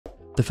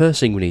the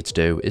first thing we need to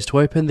do is to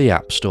open the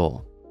App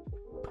Store.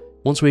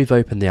 Once we've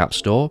opened the App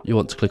Store, you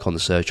want to click on the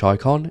search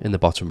icon in the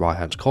bottom right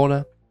hand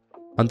corner,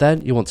 and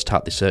then you want to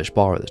tap the search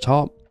bar at the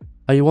top,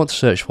 and you want to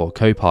search for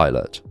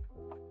Copilot.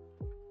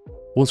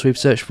 Once we've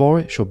searched for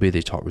it, should be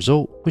the top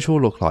result, which will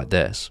look like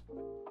this.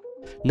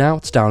 Now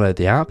to download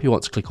the app, you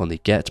want to click on the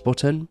Get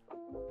button,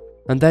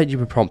 and then you'll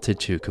be prompted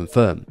to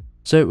confirm,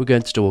 so we're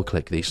going to double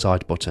click the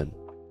Side button.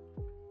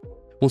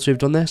 Once we've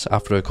done this,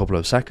 after a couple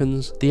of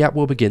seconds, the app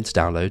will begin to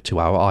download to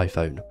our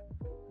iPhone.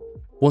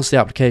 Once the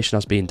application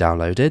has been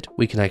downloaded,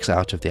 we can exit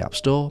out of the App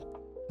Store,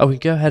 and we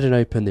can go ahead and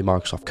open the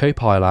Microsoft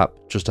Copilot app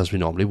just as we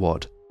normally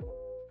would.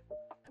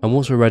 And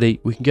once we're ready,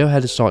 we can go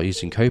ahead and start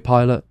using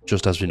Copilot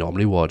just as we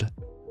normally would.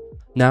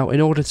 Now, in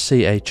order to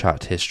see a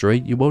chat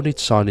history, you will need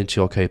to sign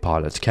into your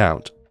Copilot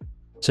account.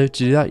 So to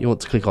do that, you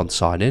want to click on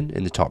Sign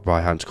In the top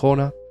right hand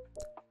corner,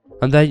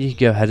 and then you can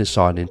go ahead and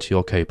sign into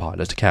your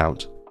Copilot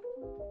account.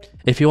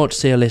 If you want to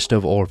see a list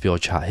of all of your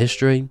chat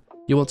history,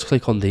 you want to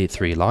click on the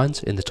 3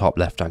 lines in the top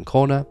left hand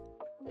corner,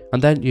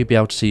 and then you'll be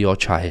able to see your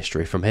chat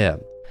history from here.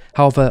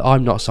 However,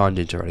 I'm not signed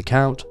into an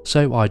account,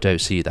 so I don't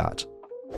see that.